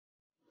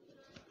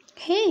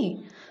Hey,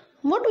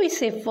 what do we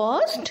say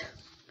first?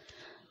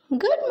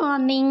 Good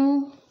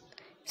morning.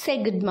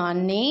 Say good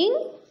morning.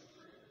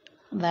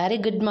 Very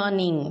good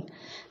morning.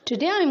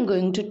 Today I am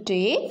going to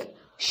take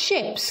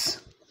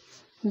shapes.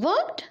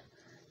 What?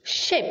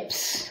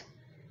 Shapes.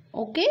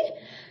 Okay.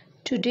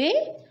 Today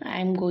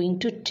I am going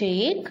to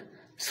take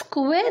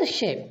square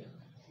shape.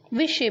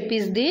 Which shape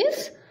is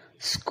this?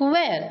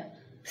 Square.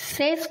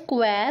 Say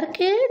square,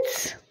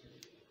 kids.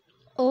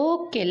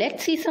 Okay,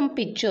 let's see some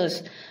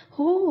pictures.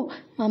 Oh,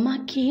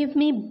 Mama gave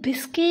me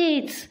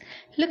biscuits.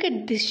 Look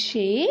at this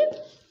shape.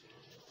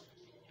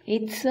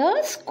 It's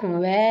a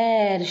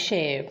square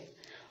shape.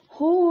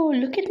 Oh,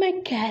 look at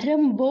my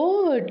carom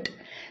board.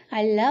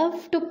 I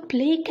love to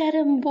play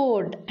carom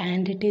board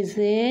and it is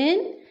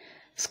in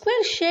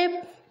square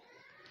shape.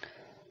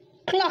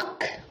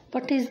 Clock.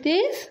 What is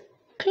this?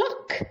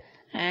 Clock.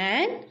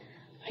 And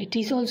it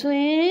is also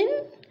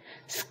in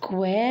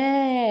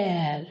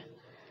square.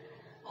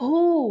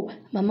 Oh,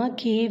 Mama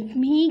gave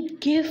me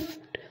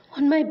gift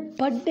on my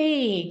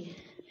birthday.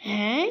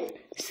 And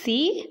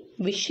see,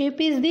 which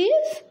shape is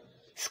this?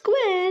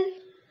 Square.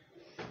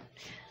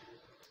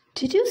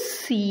 Did you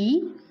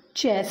see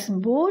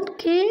chessboard,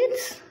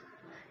 kids?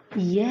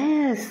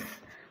 Yes.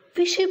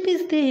 Which shape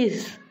is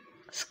this?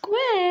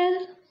 Square.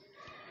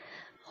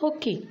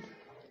 Okay.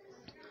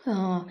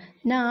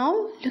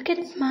 Now look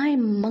at my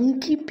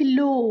monkey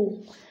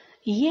pillow.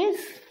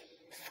 Yes,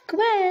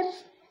 square.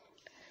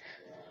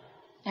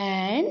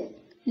 And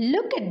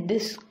look at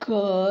this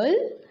girl.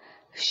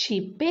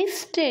 She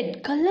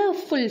pasted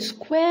colorful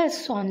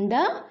squares on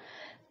the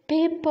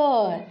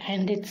paper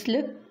and it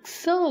looks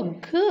so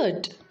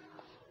good.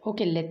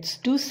 Okay, let's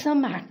do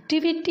some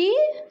activity.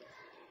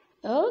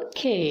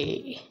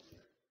 Okay.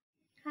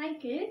 Hi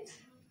kids.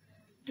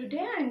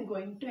 Today I am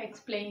going to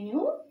explain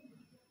you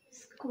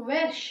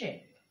square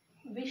shape.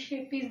 Which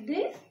shape is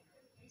this?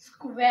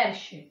 Square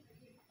shape.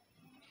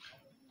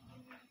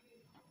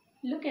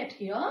 Look at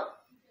here.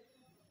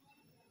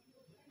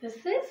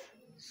 This is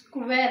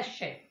square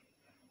shape.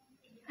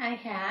 I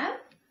have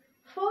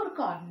 4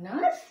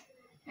 corners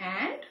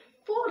and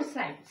 4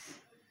 sides.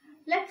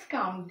 Let's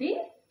count the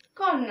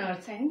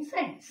corners and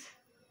sides.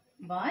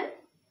 1,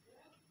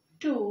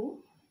 2,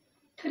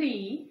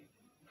 3,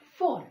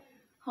 4.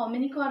 How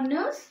many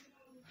corners?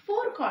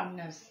 4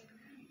 corners.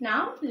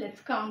 Now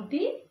let's count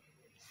the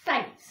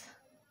sides.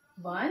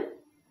 1,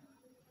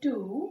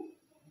 2,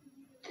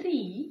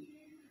 3,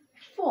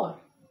 4.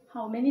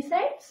 How many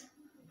sides?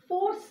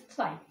 4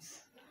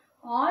 sides.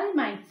 All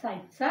my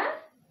sides are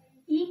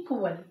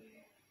equal.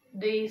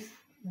 This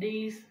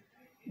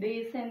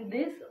and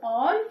this,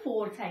 all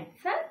 4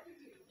 sides are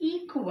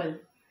equal.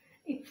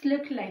 It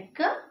looks like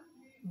a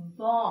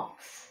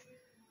box.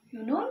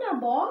 You know a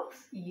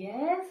box?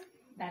 Yes,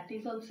 that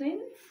is also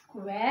in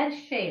square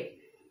shape.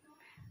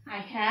 I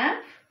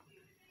have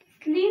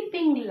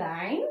sleeping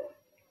line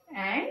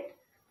and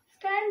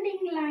standing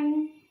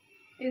line.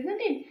 Isn't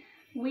it?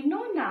 We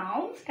know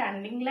now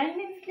standing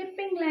line and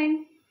sleeping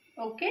line.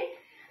 Okay,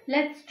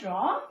 let's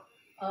draw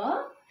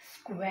a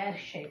square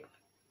shape.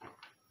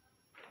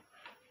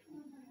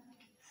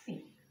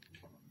 See,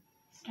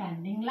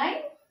 standing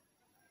line,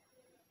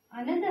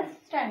 another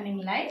standing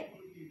line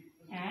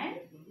and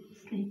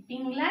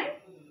sleeping line.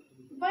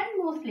 One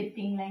more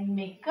sleeping line,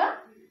 make a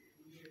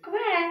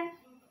square.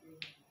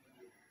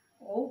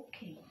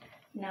 Okay,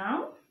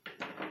 now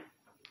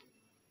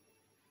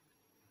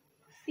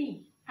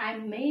see, I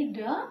made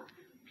a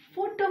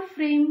photo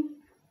frame.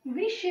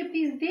 Which shape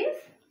is this?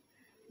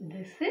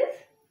 This is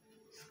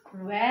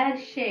square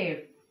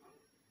shape.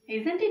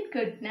 Isn't it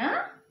good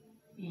now?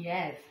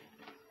 Yes.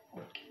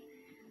 Okay.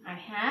 I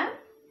have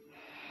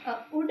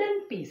a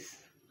wooden piece.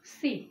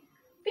 See,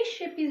 which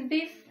shape is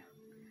this?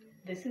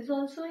 This is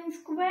also in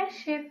square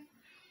shape.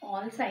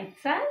 All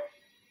sides are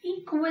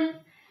equal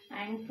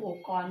and 4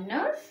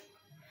 corners,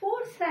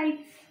 4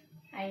 sides.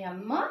 I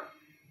am a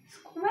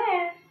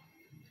square.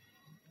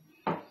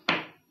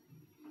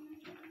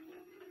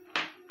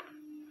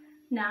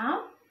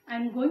 Now I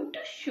am going to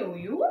show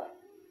you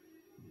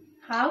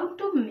how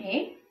to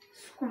make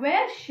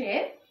square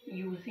shape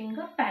using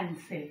a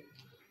pencil.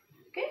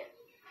 Okay.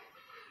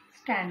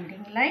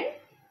 Standing line.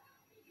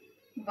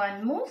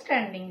 One more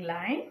standing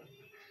line.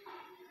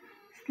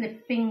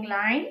 Slipping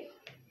line.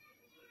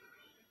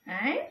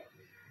 And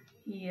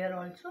here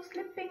also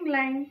slipping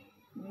line.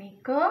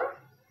 Make a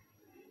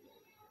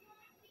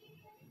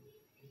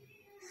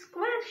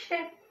square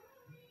shape.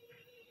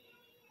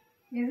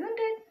 Isn't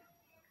it?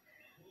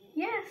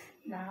 Yes,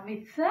 now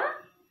it's a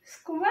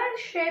square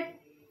shape.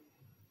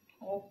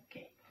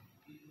 Okay.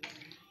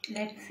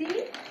 Let's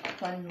see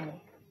one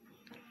more.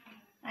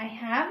 I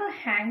have a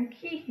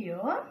hanky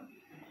here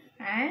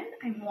and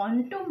I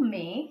want to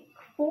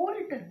fold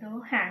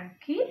the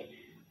hanky.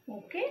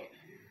 Okay.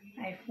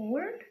 I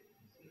fold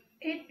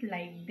it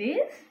like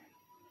this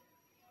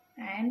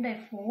and I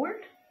fold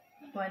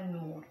one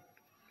more.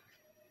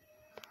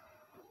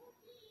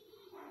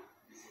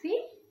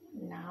 See,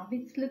 now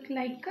it's look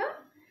like a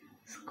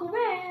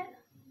square,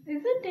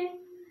 isn't it?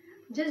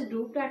 Just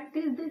do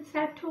practice this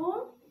at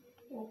home.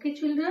 Okay,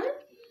 children?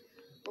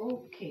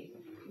 Okay.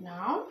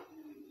 Now,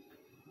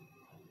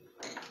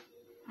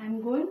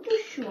 I'm going to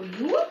show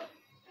you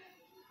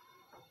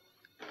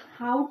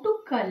how to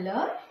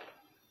color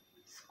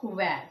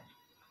square.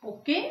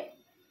 Okay?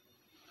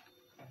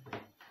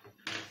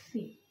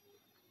 See.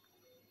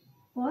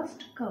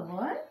 First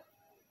cover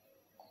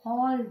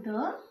all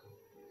the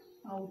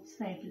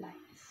outside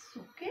lines.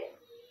 Okay?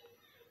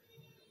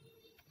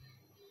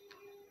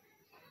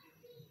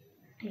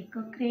 Take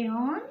a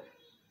crayon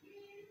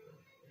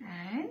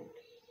and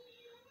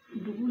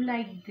do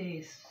like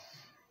this.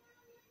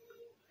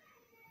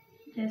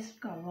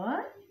 Just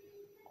cover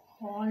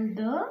all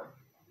the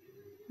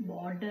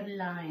border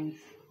lines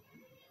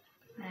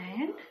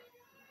and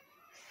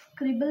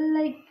scribble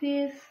like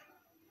this.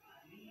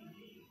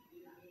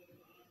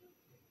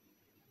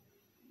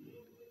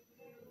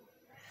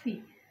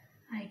 See,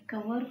 I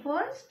cover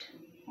first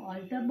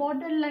all the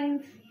border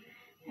lines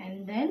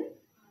and then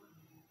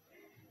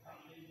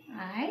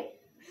I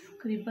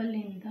scribble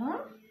in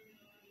the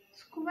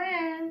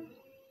square.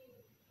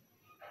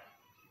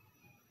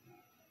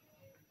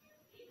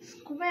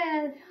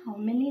 Square, how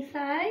many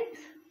sides?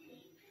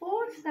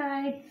 4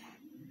 sides.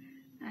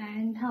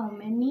 And how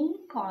many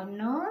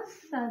corners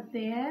are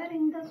there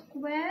in the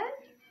square?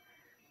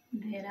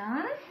 There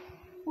are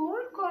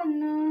 4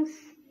 corners.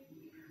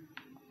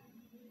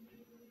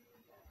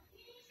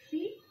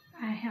 See,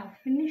 I have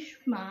finished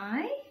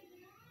my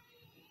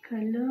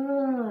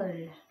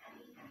color.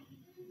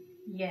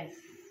 Yes,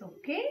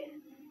 okay.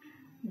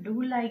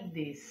 Do like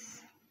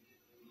this.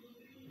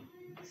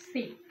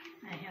 See,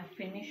 I have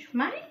finished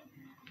my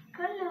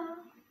color.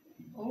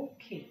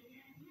 Okay.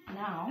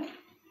 Now,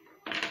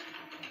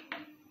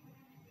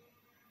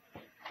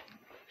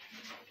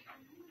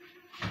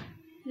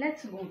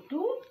 let's go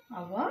to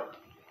our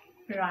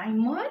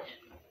primer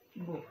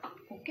book.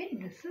 Okay,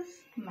 this is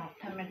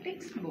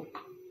mathematics book.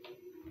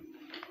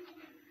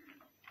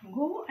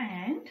 Go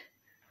and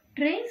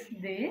trace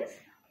this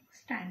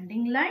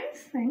standing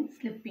lines and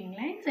slipping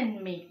lines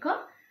and make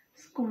a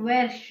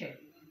square shape.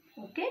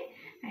 Okay,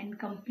 and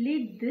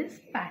complete this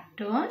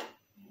pattern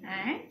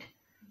and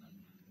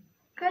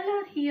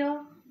color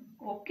here.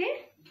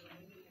 Okay,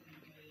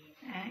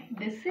 and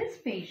this is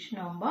page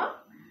number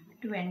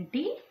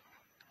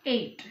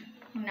 28.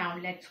 Now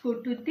let's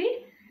go to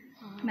the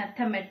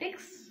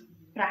mathematics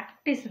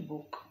practice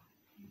book.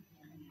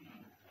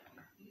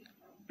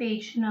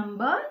 Page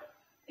number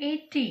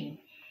 18.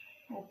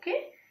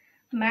 Okay,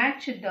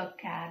 match the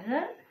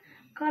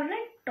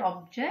correct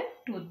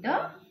object to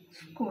the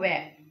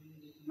square.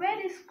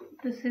 Where is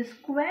this is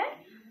square?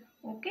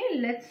 Okay,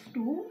 let's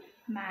do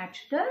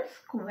match the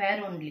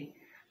square only.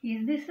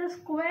 Is this a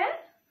square?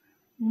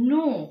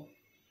 No.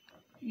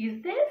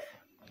 Is this?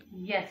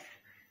 Yes.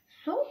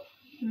 So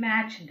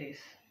match this.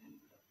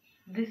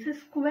 This is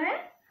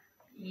square?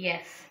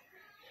 Yes.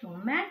 So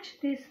match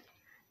this.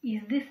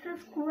 Is this a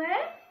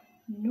square?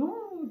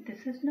 No,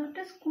 this is not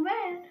a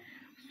square.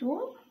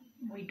 So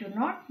we do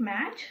not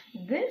match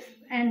this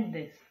and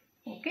this.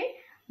 Okay,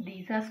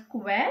 these are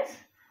squares.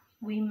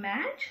 We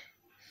match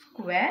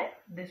square,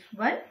 this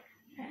one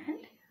and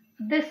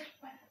this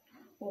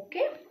one.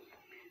 Okay,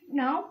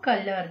 now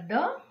color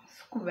the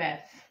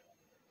squares.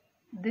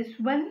 This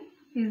one,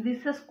 is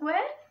this a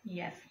square?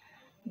 Yes.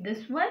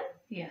 This one?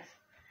 Yes.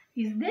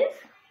 Is this?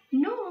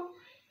 No,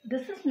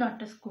 this is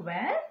not a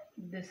square.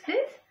 This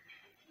is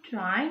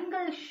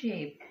triangle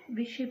shape.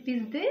 Which shape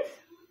is this?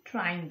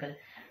 Triangle.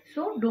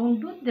 So don't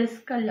do this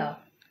color.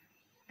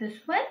 This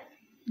one?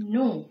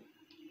 No.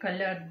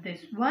 Color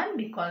this one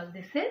because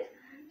this is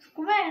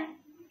square.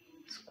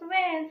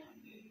 Square.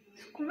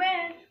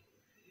 Square.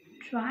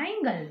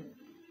 Triangle.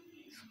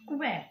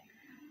 Square.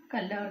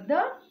 Color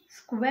the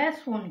squares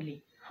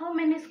only. How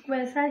many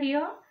squares are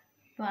here?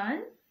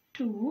 1,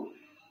 2,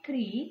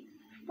 3,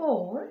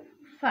 4,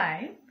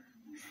 5,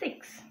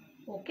 6.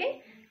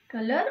 Okay.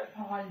 Color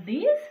all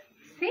these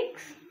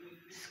 6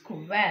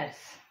 squares.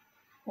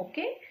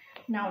 Okay.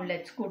 Now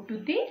let's go to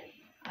the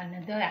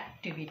another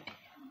activity.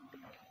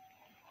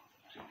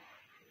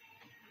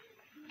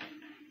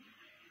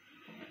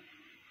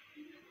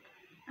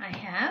 I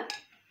have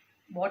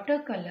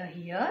watercolor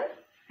here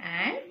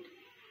and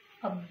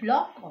a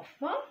block of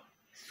a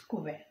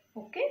square.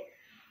 Okay.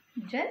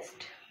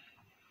 Just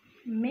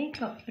make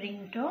a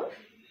print of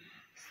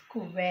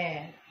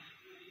square.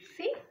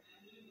 See?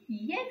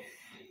 Yes.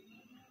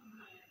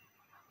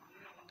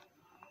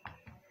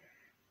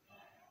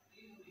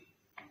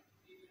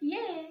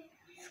 Yeah,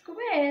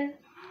 square.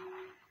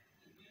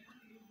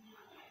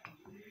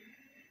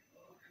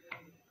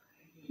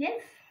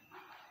 Yes,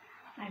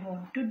 I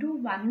want to do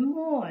one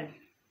more.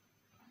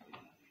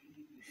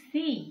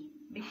 See,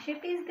 which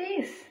shape is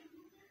this?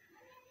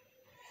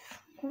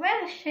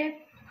 Square shape.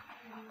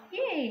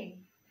 Yay.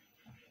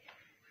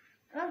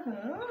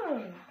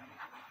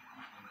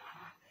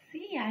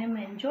 See, I am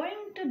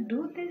enjoying to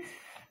do this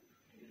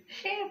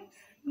shapes.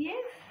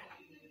 Yes.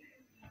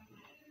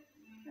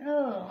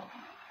 Oh.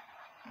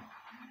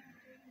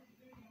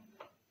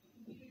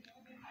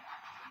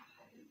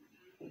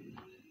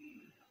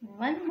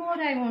 one more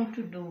I want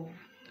to do.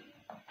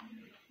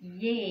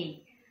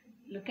 Yay!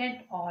 Look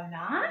at all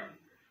our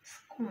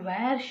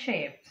square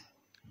shapes.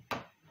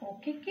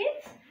 Okay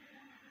kids?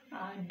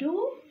 Do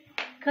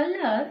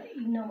color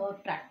in our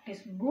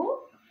practice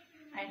book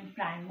and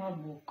primer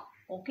book.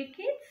 Okay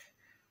kids?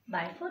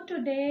 Bye for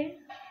today.